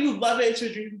 whether you love it or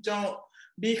you don't,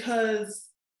 because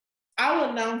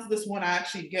I'll announce this when I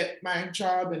actually get my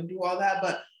job and do all that,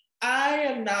 but I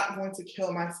am not going to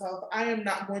kill myself. I am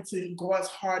not going to go as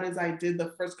hard as I did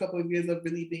the first couple of years of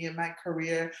really being in my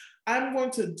career. I'm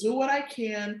going to do what I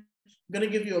can. I'm going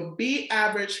to give you a B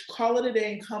average, call it a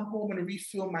day, and come home and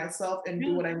refuel myself and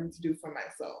do what I need to do for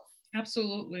myself.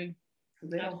 Absolutely.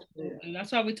 Absolutely.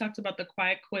 That's why we talked about the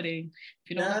quiet quitting.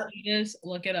 If you don't know what it is,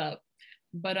 look it up.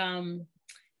 But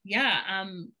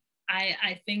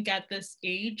I think at this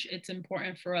age, it's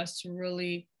important for us to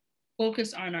really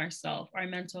focus on ourselves, our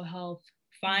mental health,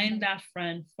 find that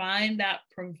friend, find that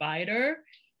provider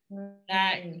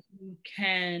that you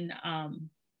can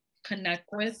connect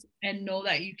with and know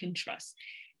that you can trust.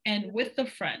 And with the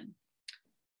friend,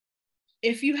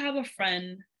 if you have a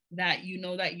friend that you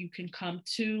know that you can come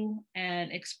to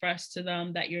and express to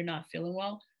them that you're not feeling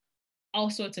well,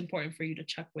 also it's important for you to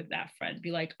check with that friend.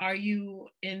 Be like, are you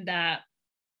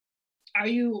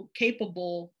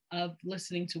capable of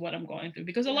listening to what I'm going through?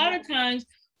 Because a lot of times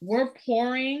we're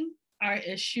pouring our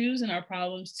issues and our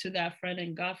problems to that friend,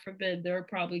 and God forbid they're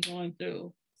probably going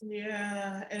through.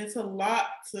 Yeah, and it's a lot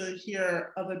to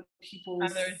hear other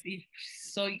people's.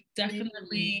 So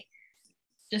definitely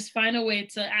just find a way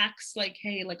to ask, like,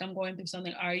 hey, like I'm going through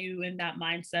something. Are you in that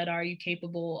mindset? Are you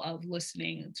capable of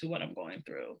listening to what I'm going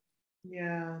through?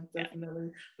 Yeah, definitely.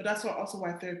 Yeah. But that's also why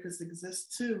therapists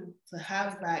exist too, to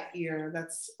have that ear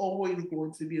that's always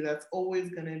going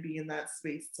to be in that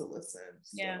space to listen.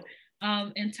 So. Yeah.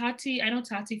 And Tati, I know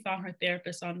Tati found her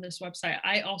therapist on this website.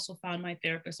 I also found my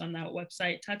therapist on that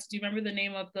website. Tati, do you remember the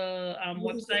name of the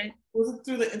website? Was it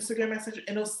through the Instagram message,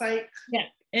 InnoPsych? Yeah,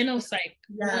 InnoPsych.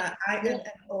 Yeah,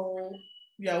 INNO.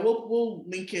 Yeah, we'll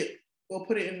link it. We'll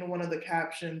put it in one of the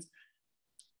captions.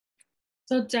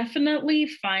 So definitely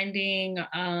finding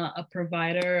a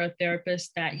provider, a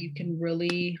therapist that you can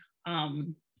really,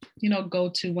 go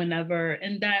to whenever,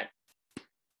 and that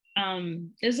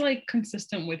is like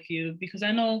consistent with you, because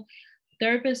I know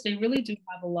therapists, they really do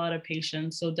have a lot of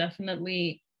patience. So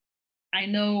definitely, I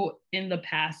know in the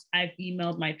past, I've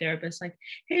emailed my therapist like,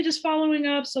 hey, just following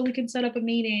up so we can set up a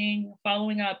meeting,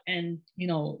 following up. And,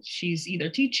 she's either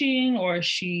teaching or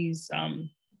she's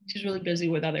really busy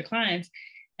with other clients.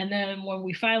 And then when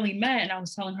we finally met and I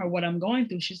was telling her what I'm going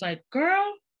through, she's like,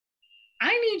 girl,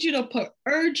 I need you to put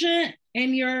urgent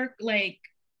in your, like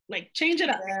change it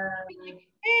up. Yeah.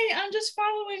 Hey, I'm just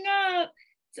following up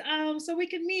so we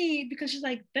can meet, because she's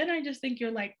like, then I just think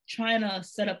you're like trying to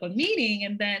set up a meeting.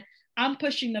 And then I'm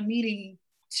pushing the meeting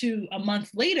to a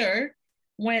month later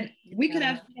when we could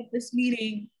have set up this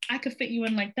meeting. I could fit you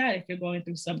in like that if you're going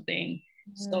through something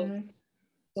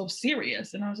so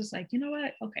serious. And I was just like, you know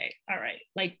what? Okay, all right.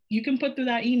 Like you can put through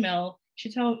that email.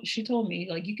 She told me,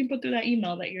 like, you can put through that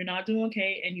email that you're not doing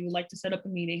okay and you would like to set up a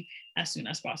meeting as soon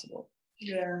as possible.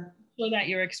 Yeah. So that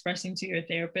you're expressing to your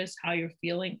therapist how you're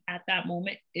feeling at that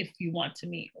moment if you want to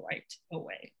meet right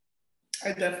away.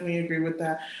 I definitely agree with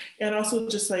that. And also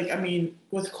just like, I mean,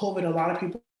 with COVID, a lot of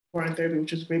people are in therapy,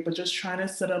 which is great, but just trying to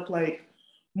set up like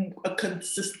a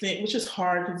consistent, which is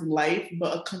hard because life,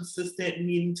 but a consistent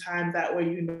meeting time. That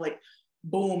way, like,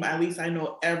 boom, at least I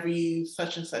know every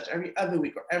such and such, every other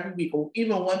week or every week, or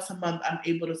even once a month, I'm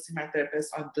able to see my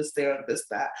therapist on this day or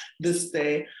this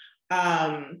day.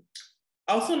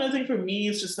 Also, another thing for me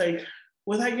is just like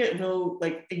when I get real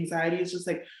like anxiety, it's just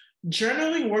like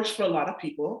journaling works for a lot of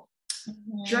people.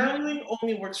 Journaling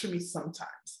only works for me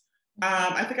sometimes.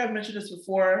 I think I've mentioned this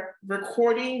before.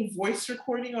 Voice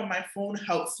recording on my phone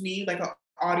helps me, like an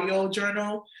audio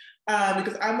journal,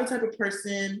 because I'm the type of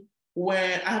person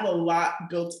when I have a lot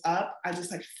built up, I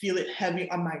just like feel it heavy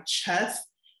on my chest.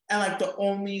 And like the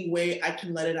only way I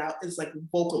can let it out is like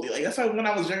vocally. Like that's why when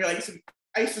I was younger, like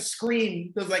I used to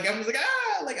scream because like I was like,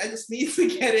 like I just need to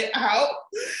get it out.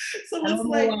 So it's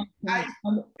like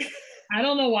I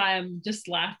don't know why I'm just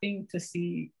laughing to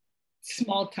see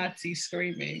small Tatsi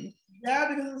screaming. Yeah,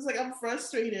 because it's like I'm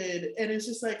frustrated, and it's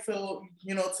just like, so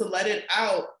to let it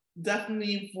out,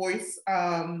 definitely voice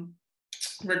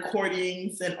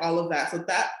recordings and all of that. So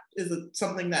that is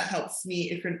something that helps me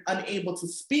if you're unable to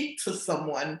speak to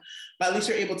someone, but at least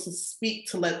you're able to speak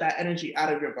to let that energy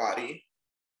out of your body.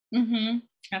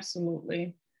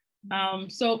 Absolutely.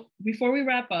 So before we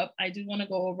wrap up, I do want to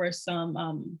go over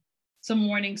some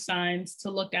warning signs to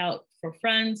look out for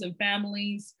friends and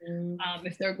families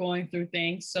if they're going through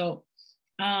things. So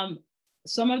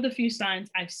some of the few signs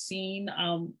I've seen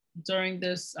during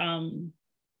this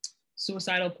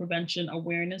Suicidal Prevention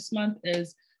Awareness Month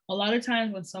is a lot of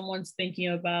times when someone's thinking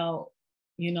about,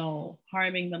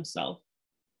 harming themselves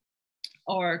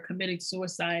or committing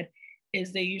suicide,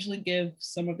 is they usually give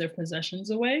some of their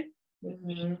possessions away.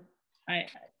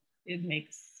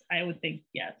 I would think,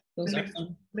 yeah, those are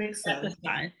some makes sense.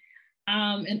 Sign.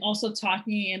 And also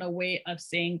talking in a way of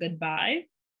saying goodbye.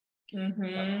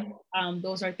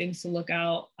 Those are things to look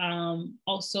out.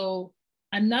 Also,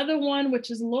 another one, which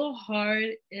is a little hard,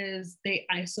 is they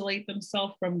isolate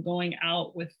themselves from going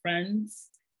out with friends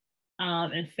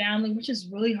and family, which is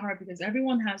really hard because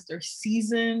everyone has their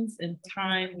seasons and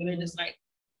times where they're just like,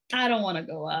 I don't want to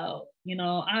go out.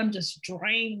 I'm just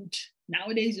drained.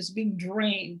 Nowadays, just being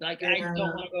drained. Like, I don't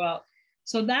want to go out.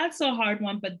 So that's a hard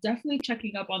one, but definitely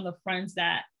checking up on the friends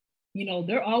that,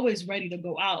 they're always ready to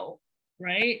go out,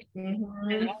 right? And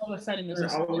all of a sudden,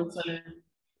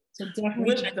 so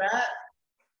definitely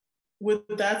with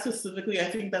that specifically, I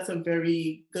think that's a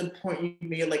very good point you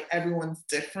made. Like everyone's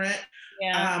different.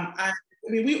 Yeah. I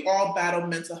mean, we all battle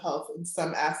mental health in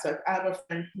some aspect. I have a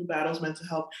friend who battles mental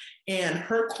health, and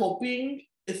her coping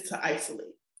is to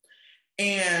isolate.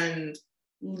 And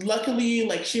luckily,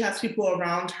 like she has people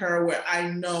around her where I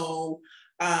know,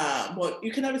 well,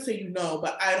 you can never say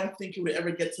but I don't think it would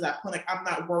ever get to that point. Like I'm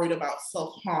not worried about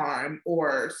self-harm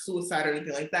or suicide or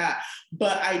anything like that.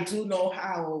 But I do know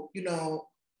how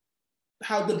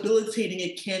debilitating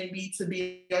it can be to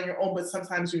be on your own, but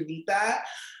sometimes you need that.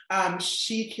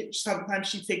 Sometimes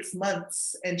she takes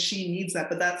months and she needs that,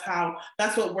 but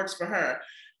that's what works for her.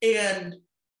 And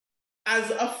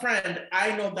as a friend,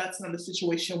 I know that's not a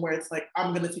situation where it's like,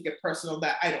 I'm going to take it personal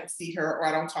that I don't see her or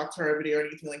I don't talk to her every day or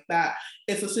anything like that.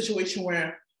 It's a situation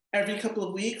where every couple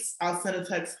of weeks, I'll send a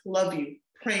text, love you,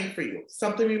 praying for you.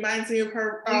 Something reminds me of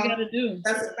her. You got to do.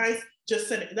 That's nice. Just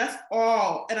send it. That's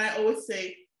all. And I always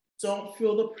say, don't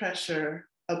feel the pressure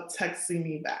of texting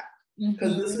me back.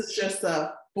 Because this is just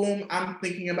a boom, I'm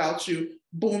thinking about you.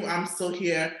 Boom, I'm still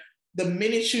here. The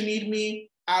minute you need me,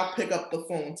 I'll pick up the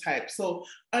phone type. So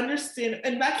understand,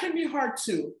 and that can be hard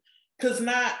too, because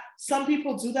some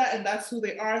people do that and that's who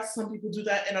they are. Some people do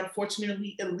that and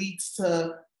unfortunately it leads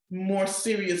to more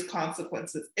serious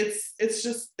consequences.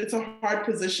 It's a hard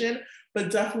position, but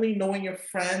definitely knowing your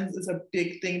friends is a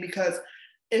big thing, because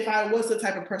if I was the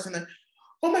type of person that,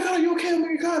 oh my God, are you okay? Oh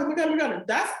my God, oh my God, oh my God.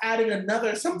 That's adding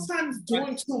another, sometimes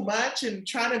doing too much and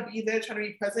trying to be there, trying to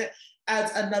be present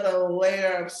adds another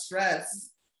layer of stress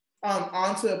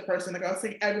onto a person. Like I was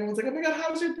saying, everyone's like, oh my God,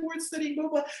 how's your board studying? Blah,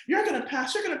 blah. You're going to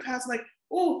pass. Like,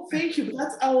 oh, thank you. But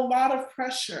that's a lot of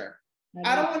pressure.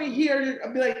 I don't want to hear you.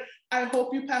 I'll be like, I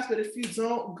hope you pass, but if you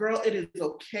don't, girl, it is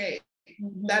okay.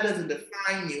 That doesn't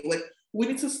define you. Like we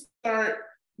need to start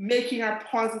making our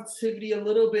positivity a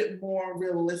little bit more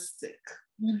realistic.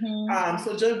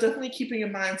 So just definitely keeping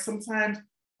in mind, sometimes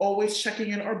always checking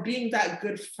in or being that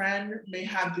good friend may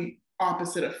have the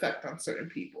opposite effect on certain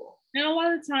people. And a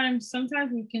lot of times,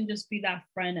 sometimes we can just be that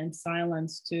friend in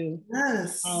silence too.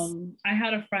 Yes. I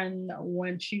had a friend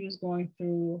when she was going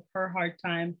through her hard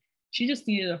time, she just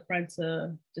needed a friend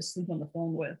to just sleep on the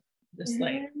phone with, just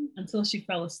like until she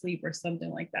fell asleep or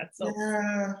something like that. So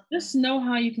just know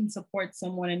how you can support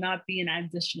someone and not be an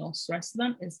additional stress to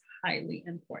them is highly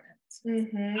important.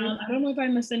 I don't know if I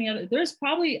missed any other. There's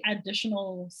probably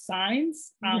additional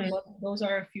signs. But those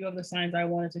are a few of the signs I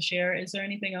wanted to share. Is there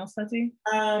anything else, Tati?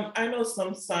 I know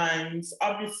some signs.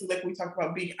 Obviously, like we talked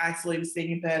about, being isolated,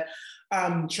 staying in bed,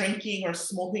 drinking or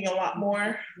smoking a lot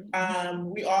more.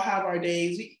 We all have our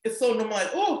days. It's so normal.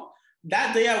 Like, oh,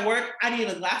 that day at work, I need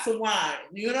a glass of wine,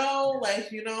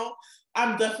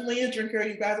 I'm definitely a drinker.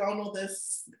 You guys all know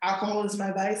this. Alcohol is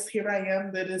my vice. Here I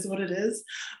am. That is what it is.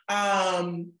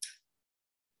 I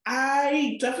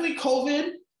definitely,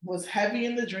 COVID was heavy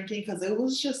in the drinking because it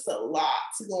was just a lot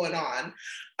going on.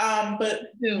 But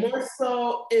more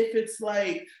so if it's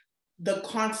like the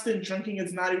constant drinking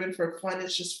is not even for fun,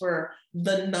 it's just for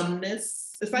the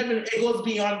numbness. It's not even, it goes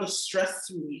beyond the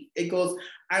stress relief. It goes,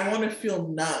 I want to feel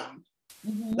numb.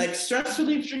 Mm-hmm. Like stress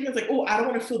relief drinking is like, oh, I don't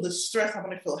want to feel the stress. I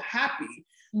want to feel happy.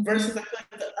 Mm-hmm. Versus I feel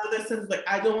like the other sense, like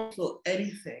I don't want to feel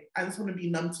anything. I just want to be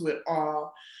numb to it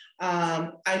all.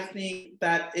 I think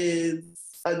that is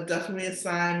definitely a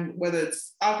sign, whether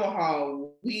it's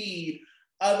alcohol, weed,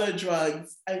 other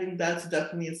drugs. I think that's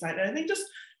definitely a sign. And I think just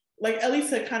like Ellie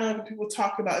said, kind of like when people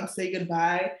talk about and say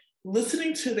goodbye,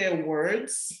 listening to their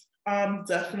words,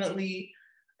 definitely,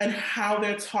 and how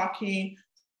they're talking,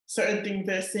 certain things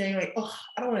they're saying, like, oh,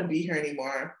 I don't want to be here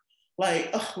anymore. Like,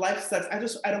 oh, life sucks.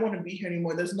 I don't want to be here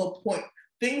anymore. There's no point.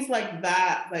 Things like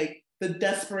that, like the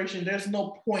desperation, there's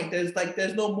no point.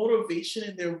 There's no motivation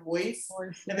in their voice.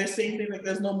 And they're saying things like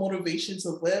there's no motivation to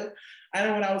live. I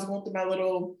know when I was going through my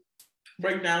little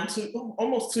breakdown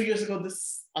almost 2 years ago,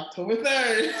 this October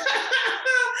 3rd.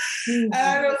 And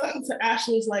I was talking to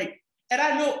Ashley, was like, and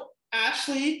I know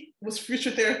Ashley was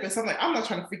future therapist. I'm like, I'm not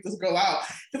trying to freak this girl out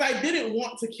because I didn't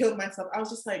want to kill myself. I was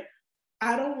just like,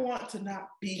 I don't want to not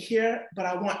be here, but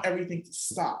I want everything to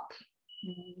stop.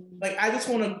 Like, I just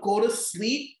want to go to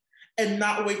sleep and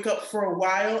not wake up for a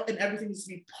while and everything needs to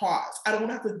be paused. I don't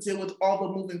want to have to deal with all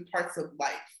the moving parts of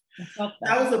life.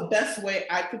 That was the best way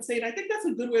I could say it. I think that's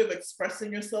a good way of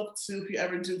expressing yourself too. If you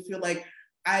ever do feel like,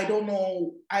 I don't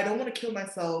want to kill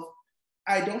myself.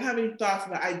 I don't have any thoughts,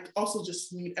 but I also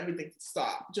just need everything to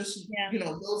stop. Just,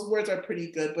 those words are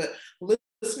pretty good, but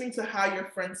listening to how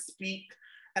your friends speak,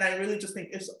 and I really just think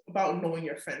it's about knowing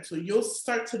your friends. So you'll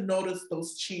start to notice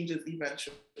those changes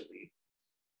eventually.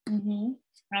 Mm-hmm.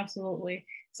 Absolutely.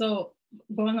 So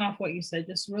going off what you said,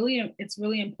 it's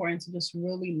really important to just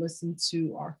really listen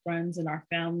to our friends and our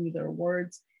family, their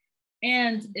words.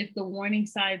 And if the warning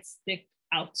signs stick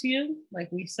out to you, like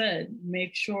we said,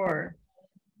 make sure,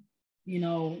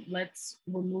 let's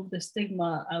remove the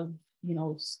stigma of,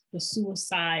 the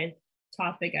suicide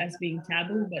topic as being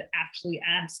taboo, but actually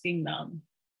asking them,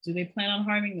 do they plan on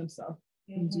harming themselves?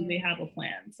 Mm-hmm. And do they have a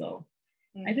plan? So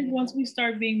mm-hmm. I think once we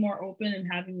start being more open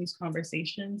and having these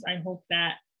conversations, I hope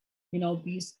that,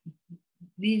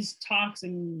 these talks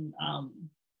and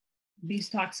these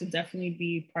talks will definitely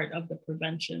be part of the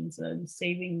preventions and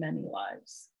saving many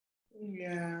lives.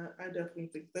 Yeah, I definitely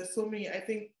think there's so many. I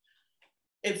think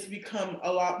it's become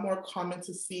a lot more common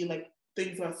to see like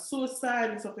things about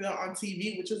suicide and stuff like that on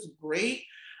TV, which is great.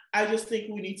 I just think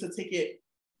we need to take it.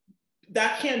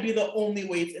 That can't be the only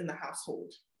way it's in the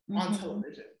household on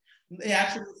television. It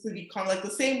actually needs to be common, like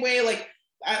the same way, like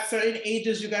at certain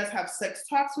ages, you guys have sex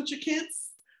talks with your kids.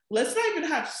 Let's not even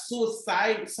have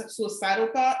suicidal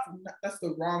thoughts. That's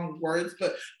the wrong words,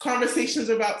 but conversations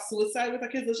about suicide with our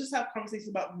kids. Let's just have conversations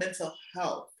about mental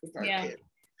health with our kids.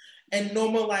 And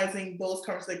normalizing those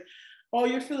conversations. Like, oh,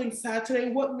 you're feeling sad today.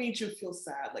 What made you feel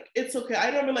sad? Like, it's okay. I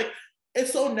remember, like,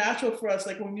 it's so natural for us.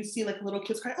 Like, when you see like little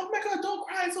kids cry, oh my God, don't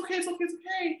cry. It's okay. It's okay. It's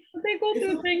okay. But they go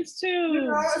through things too.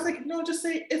 It's like, no, just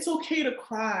say it's okay to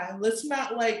cry. Let's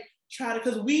not like try to,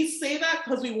 because we say that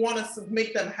because we want to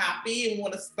make them happy and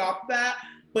want to stop that.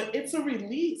 But it's a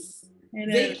release.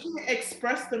 They can't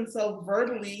express themselves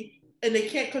verbally and they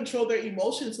can't control their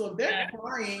emotions. So if they're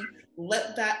crying,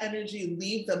 let that energy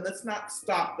leave them. Let's not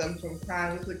stop them from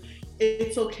crying. It's like,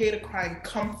 it's okay to cry and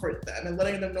comfort them and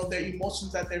letting them know their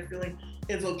emotions that they're feeling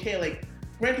is okay. Like,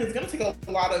 granted, it's going to take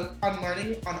a lot of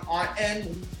unlearning on our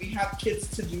end. We have kids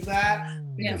to do that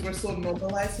because we're so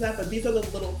normalized to that. But these are the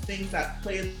little things that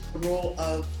play the role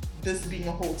of this being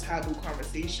a whole taboo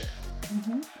conversation.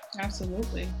 Mm-hmm.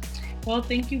 Absolutely. Well,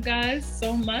 thank you guys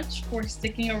so much for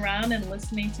sticking around and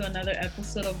listening to another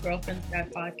episode of Girlfriend's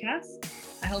Guide Podcast.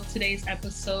 I hope today's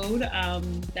episode,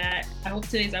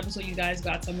 you guys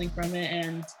got something from it,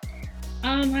 and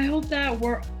I hope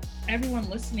that everyone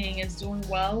listening is doing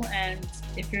well. And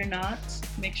if you're not,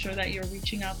 make sure that you're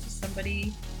reaching out to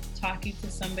somebody, talking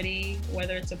to somebody,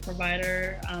 whether it's a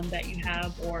provider that you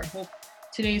have, or hope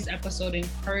today's episode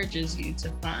encourages you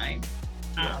to find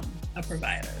a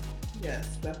provider. Yes,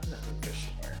 definitely, for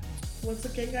sure. Once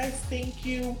again, guys, thank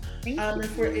you.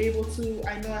 If we're able to,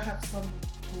 I know I have some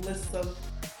lists of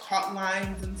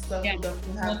hotlines and stuff. Yeah,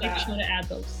 we'll make sure to add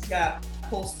those. Yeah,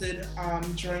 posted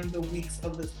during the weeks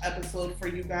of this episode for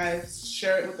you guys.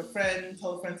 Share it with a friend,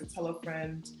 tell a friend to tell a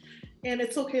friend. And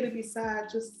it's okay to be sad.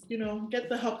 Just, get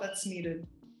the help that's needed.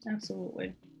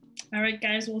 Absolutely. All right,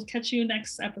 guys, we'll catch you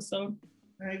next episode.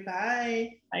 All right,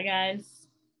 bye. Bye, guys.